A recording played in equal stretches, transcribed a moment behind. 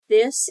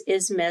This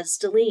is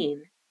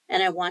Mezdulene,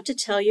 and I want to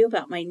tell you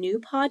about my new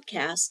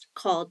podcast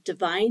called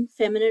Divine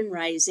Feminine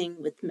Rising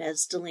with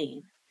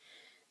Mezdulene.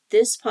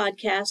 This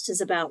podcast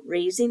is about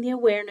raising the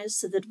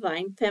awareness of the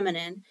Divine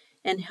Feminine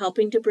and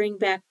helping to bring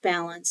back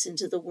balance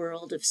into the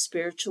world of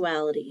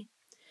spirituality.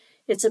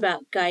 It's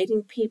about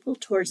guiding people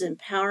towards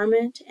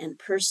empowerment and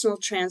personal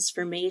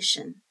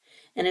transformation,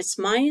 and it's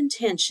my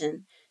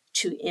intention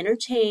to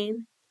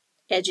entertain,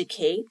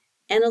 educate,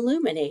 and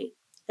illuminate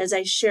as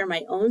I share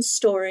my own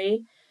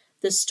story,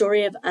 the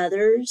story of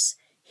others,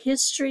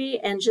 history,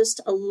 and just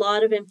a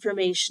lot of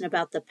information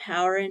about the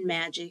power and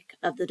magic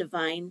of the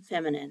Divine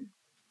Feminine.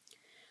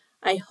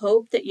 I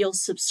hope that you'll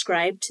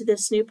subscribe to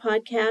this new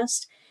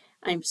podcast.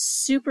 I'm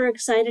super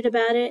excited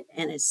about it,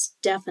 and it's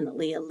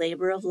definitely a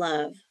labor of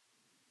love.